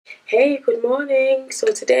Hey, good morning.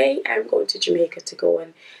 So today I'm going to Jamaica to go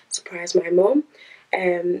and surprise my mum.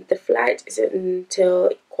 The flight isn't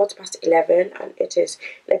until 11:15 and it is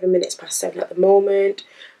 11 minutes past 7 at the moment.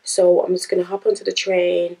 So I'm just going to hop onto the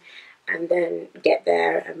train and then get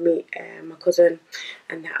there and meet my cousin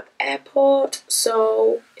and at the airport.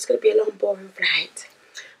 So it's going to be a long, boring flight.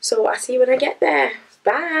 So I'll see you when I get there.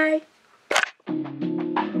 Bye.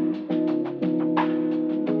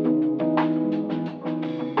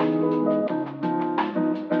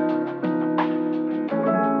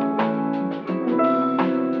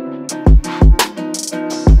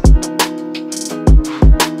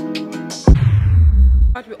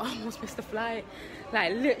 We almost missed the flight.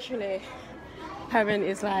 Like literally Heaven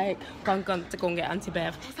is like gone to go and get Auntie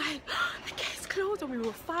Bev. I was like, oh, the gate's closed and we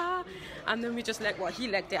were far, and then we just like, well, he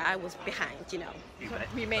legged it, I was behind, you know.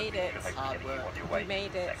 We made it. We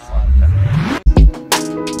made it.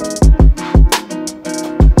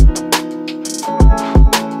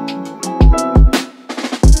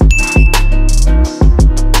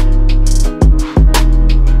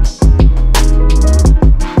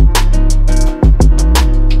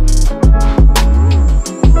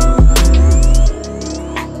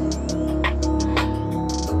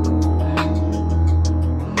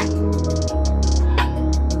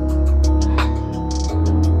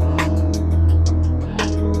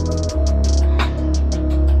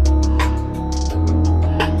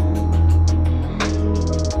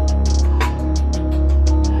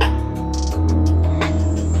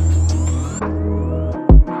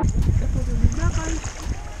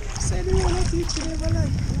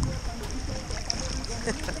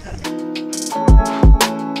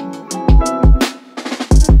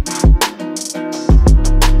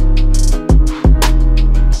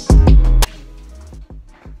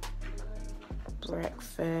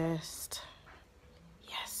 Breakfast.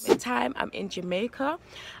 Yes. The time I'm in Jamaica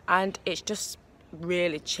and it's just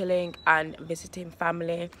really chilling and visiting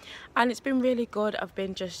family, and it's been really good. I've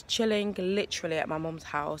been just chilling literally at my mum's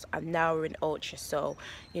house, and now we're in Ocho, so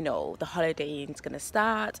you know the holiday is gonna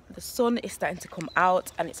start. The sun is starting to come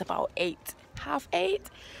out and it's about 8:30,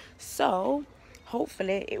 so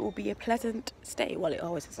hopefully it will be a pleasant stay. Well, it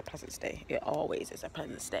always is a pleasant stay. It always is a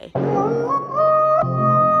pleasant stay.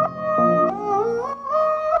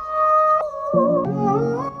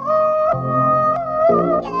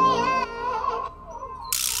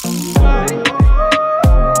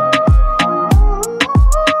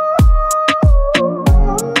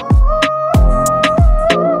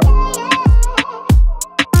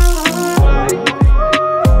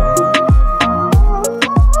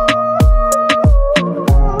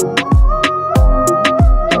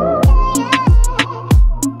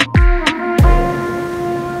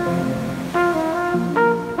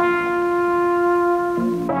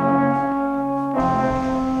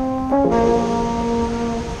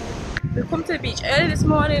 We've come to the beach early this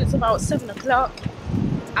morning. It's about 7 o'clock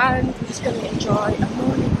and we're just going to enjoy a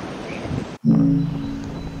morning.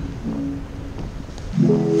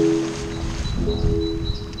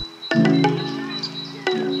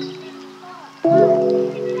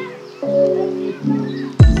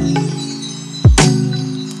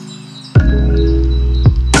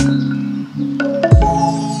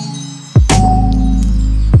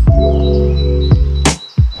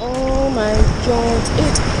 Oh my God,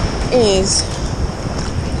 it is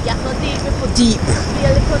deep.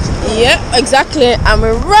 Yeah, exactly, and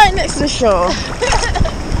we're right next to the shore.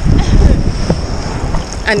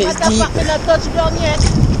 And it's deep.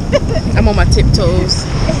 I'm on my tiptoes,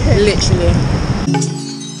 literally.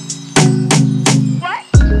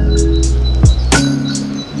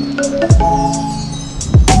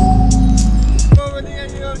 Over there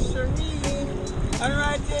you have Cherié, and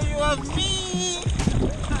right there you have me.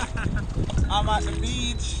 I'm at the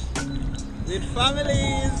beach with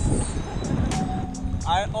families.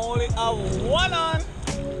 I only have one on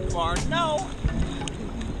for now.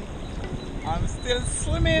 I'm still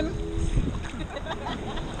swimming.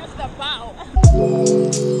 Just about.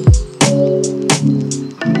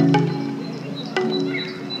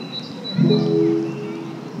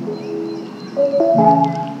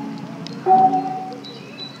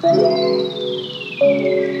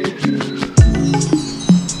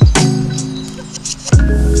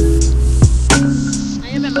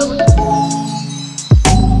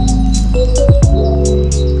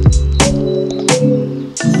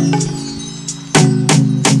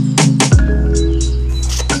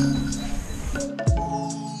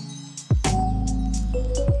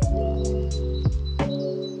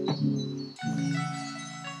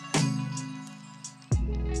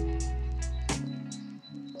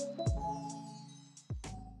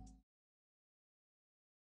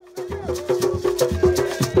 Bye.